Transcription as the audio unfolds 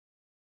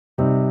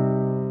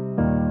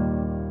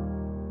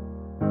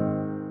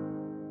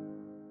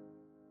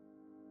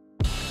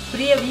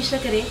ಪ್ರಿಯ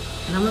ವೀಕ್ಷಕರೇ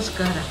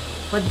ನಮಸ್ಕಾರ.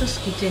 ಪದ್ದೂಸ್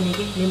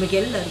ಕಿಚನ್ನಿಗೆ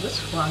ನಿಮಗೆಲ್ಲರಿಗೂ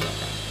ಸ್ವಾಗತ.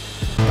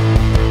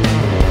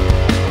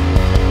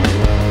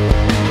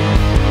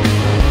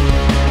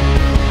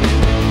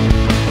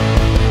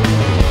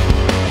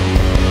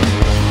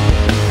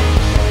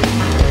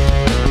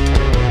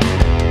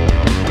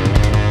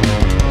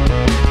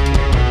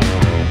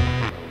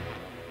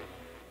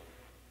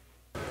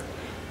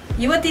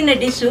 ಇವತ್ತಿನ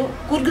dish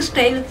Coorg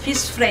style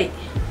fish fry.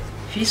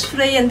 Fish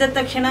fry ಎಂದ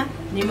ತಕ್ಷಣ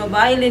ನಿಮ್ಮ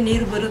ಬಾಯಲ್ಲಿ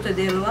ನೀರು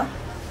ಬರುತ್ತದೆ ಅಲ್ವಾ?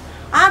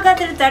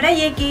 ಹಾಗಾದರೆ ತಡ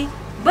ಏಕೆ,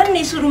 ಬನ್ನಿ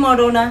ಶುರು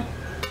ಮಾಡೋಣ.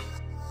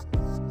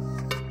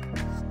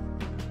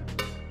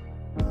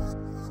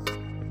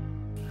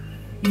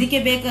 ಇದಕ್ಕೆ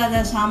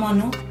ಬೇಕಾದ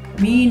ಸಾಮಾನು: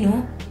 ಮೀನು,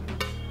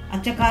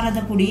 ಅಚ್ಚ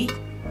ಖಾರದ ಪುಡಿ,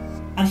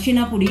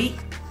 ಅರಿಶಿನ ಪುಡಿ,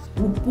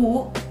 ಉಪ್ಪು,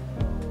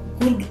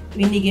 ಕೂರ್ಗ್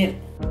ವಿನಿಗರ್.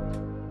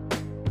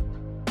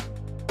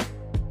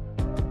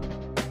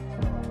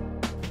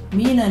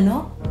 ಮೀನನ್ನು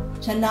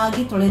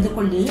ಚೆನ್ನಾಗಿ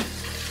ತೊಳೆದುಕೊಳ್ಳಿ.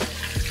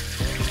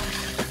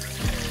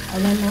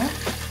 ಅದನ್ನು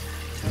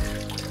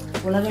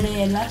ಒಳಗಡೆ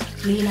ಎಲ್ಲ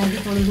ಕ್ಲೀನಾಗಿ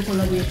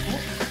ತೊಳೆದುಕೊಳ್ಳಬೇಕು.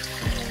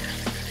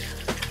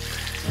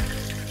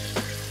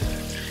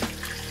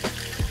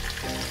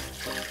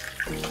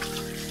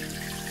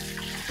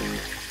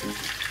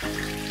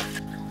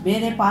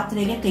 ಬೇರೆ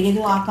ಪಾತ್ರೆಗೆ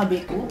ತೆಗೆದು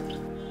ಹಾಕಬೇಕು.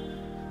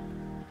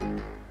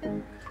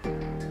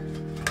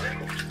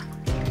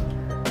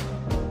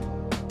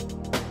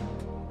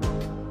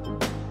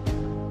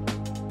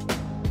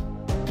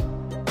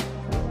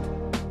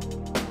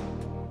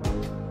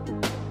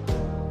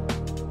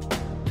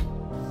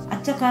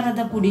 ಅಚ್ಚ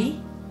ಖಾರದ ಪುಡಿ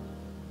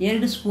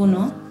 2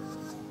 ಸ್ಪೂನು,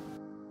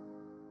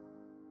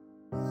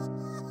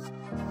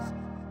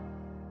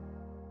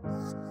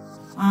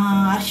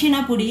 ಅರಿಶಿನ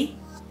ಪುಡಿ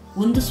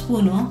 1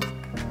 ಸ್ಪೂನು,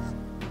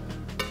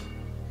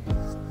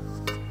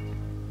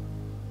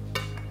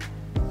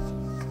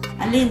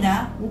 ಅಲ್ಲಿಂದ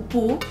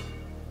ಉಪ್ಪು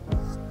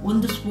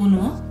 1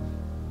 spoon,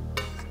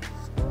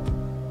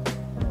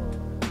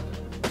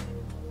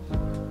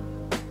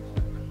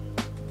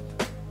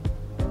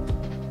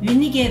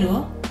 vinegar,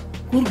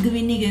 Coorg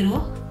vinegar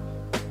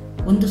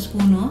 1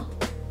 spoon.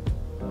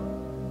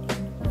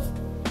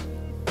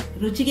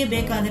 ರುಚಿಗೆ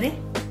ಬೇಕಾದರೆ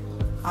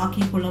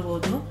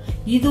ಹಾಕಿಕೊಳ್ಳಬಹುದು.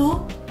 ಇದು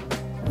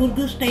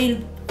ಕೂರ್ಗ್ ಸ್ಟೈಲ್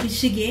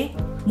ಫಿಶ್ಗೆ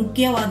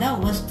ಮುಖ್ಯವಾದ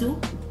ವಸ್ತು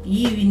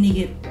ಈ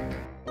ವಿನಿಗರ್.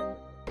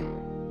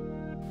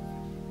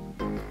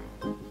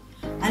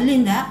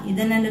 ಅಲ್ಲಿಂದ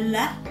ಇದನ್ನೆಲ್ಲ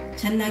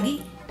ಚೆನ್ನಾಗಿ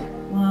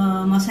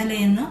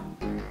ಮಸಾಲೆಯನ್ನು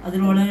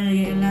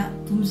ಅದರೊಳಗೆ ಎಲ್ಲ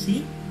ತುಂಬಿಸಿ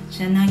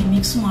ಚೆನ್ನಾಗಿ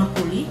ಮಿಕ್ಸ್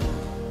ಮಾಡ್ಕೊಳ್ಳಿ.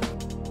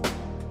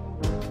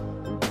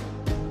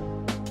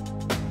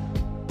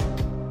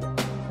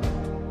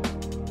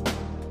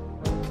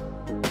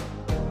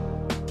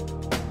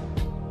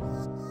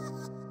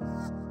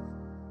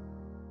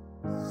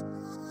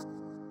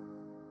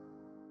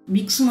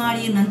 ಮಿಕ್ಸ್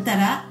ಮಾಡಿ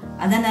ನಂತರ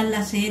ಅದನ್ನೆಲ್ಲ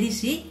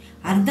ಸೇರಿಸಿ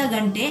ಅರ್ಧ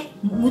ಗಂಟೆ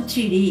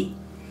ಮುಚ್ಚಿಡಿ.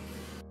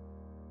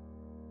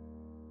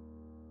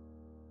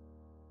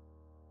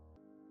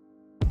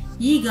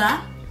 ಈಗ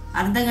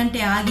ಅರ್ಧ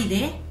ಗಂಟೆ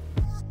ಆಗಿದೆ.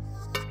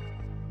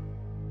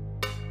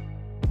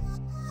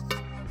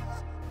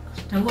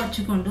 ಸ್ಟವ್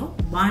ಹಚ್ಚಿಕೊಂಡು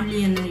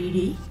ಬಾಣಲಿಯನ್ನು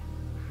ಇಡಿ.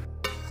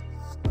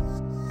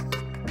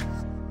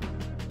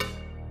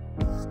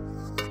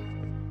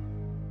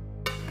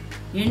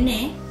 ಎಣ್ಣೆ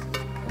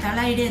ತಳ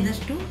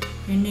ಹಿಡಿಯದಷ್ಟು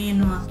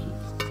ಎಣ್ಣೆಯನ್ನು ಹಾಕಿ.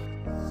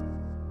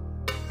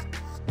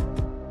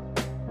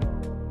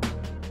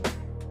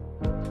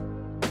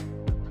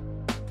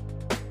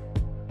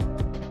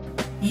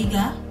 ಈಗ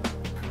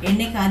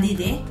ಎಣ್ಣೆ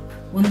ಕಾದಿದೆ.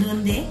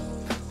 ಒಂದೊಂದೇ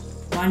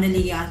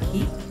ಬಾಣಲಿಗೆ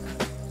ಹಾಕಿ.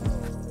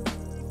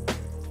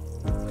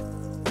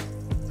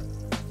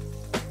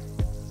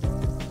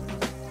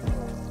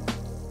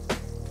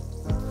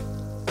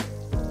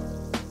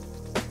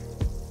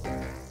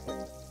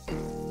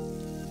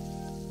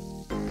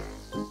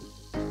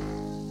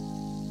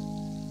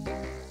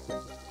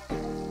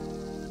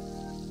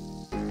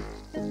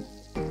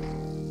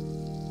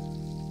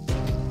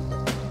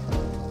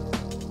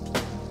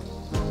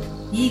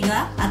 ಈಗ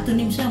 10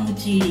 ನಿಮಿಷ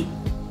ಮುಚ್ಚಿ ಇಡಿ.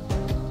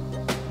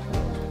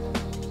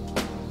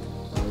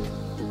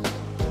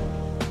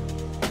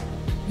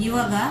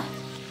 ಇವಾಗ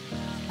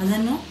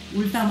ಅದನ್ನು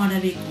ಉಲ್ಟಾ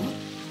ಮಾಡಬೇಕು.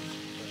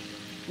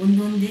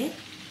 ಒಂದೊಂದೇ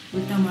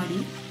ಉಲ್ಟಾ ಮಾಡಿ.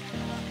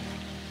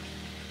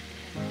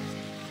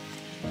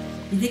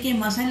 ಇದಕ್ಕೆ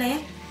ಮಸಾಲೆ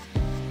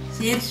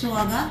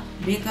ಸೇರಿಸುವಾಗ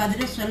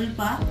ಬೇಕಾದರೆ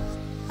ಸ್ವಲ್ಪ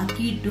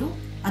ಅಕ್ಕಿ ಹಿಟ್ಟು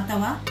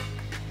ಅಥವಾ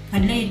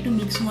ಕಡಲೆ ಹಿಟ್ಟು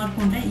ಮಿಕ್ಸ್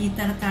ಮಾಡಿಕೊಂಡ್ರೆ ಈ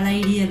ಥರ ತಳ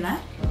ಹಿಡಿಯಲ್ಲ,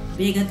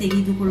 ಬೇಗ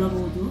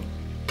ತೆಗೆದುಕೊಳ್ಳಬಹುದು.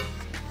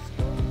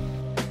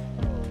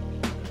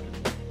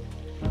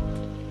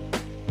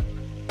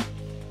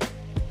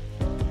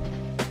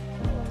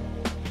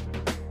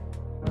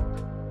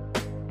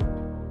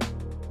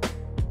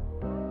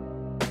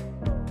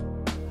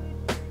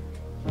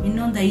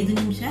 ಇನ್ನೊಂದು 5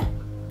 ನಿಮಿಷ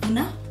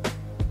ಪುನಃ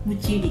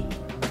ಮುಚ್ಚಿಡಿ.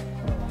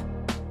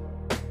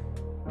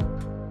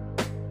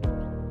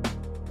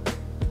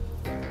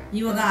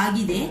 ಇವಾಗ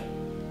ಆಗಿದೆ.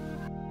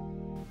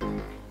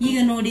 ಈಗ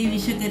ನೋಡಿ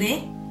ವೀಕ್ಷಕರೇ,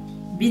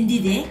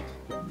 ಬೆಂದಿದೆ.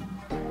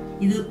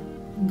 ಇದು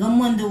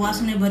ಗಮ್ಮೊಂದು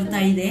ವಾಸನೆ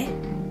ಬರ್ತಾ ಇದೆ.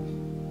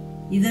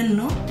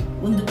 ಇದನ್ನು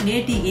ಒಂದು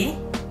ಪ್ಲೇಟಿಗೆ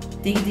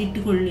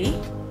ತೆಗೆದಿಟ್ಟುಕೊಳ್ಳಿ.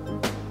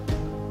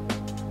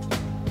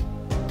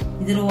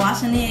 ಇದರ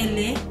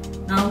ವಾಸನೆಯಲ್ಲೇ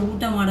ನಾವು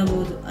ಊಟ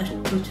ಮಾಡಬಹುದು.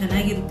 ಅಷ್ಟು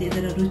ಚೆನ್ನಾಗಿರುತ್ತೆ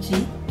ಇದರ ರುಚಿ.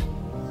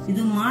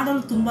 ಇದು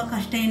ಮಾಡಲು ತುಂಬಾ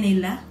ಕಷ್ಟ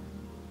ಏನಿಲ್ಲ,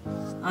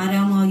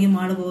 ಆರಾಮಾಗಿ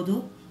ಮಾಡಬಹುದು.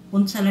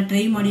 ಒಂದ್ಸಲ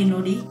ಟ್ರೈ ಮಾಡಿ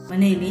ನೋಡಿ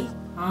ಮನೆಯಲ್ಲಿ,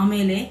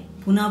 ಆಮೇಲೆ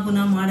ಪುನಃ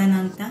ಪುನಃ ಮಾಡೋಣ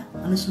ಅಂತ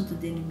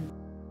ಅನಿಸುತ್ತದೆ ನಿಮಗೆ.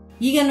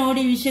 ಈಗ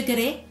ನೋಡಿ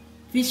ವೀಕ್ಷಕರೇ,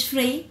 ಫಿಶ್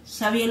ಫ್ರೈ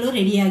ಸವಿಯಲು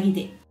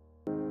ರೆಡಿಯಾಗಿದೆ.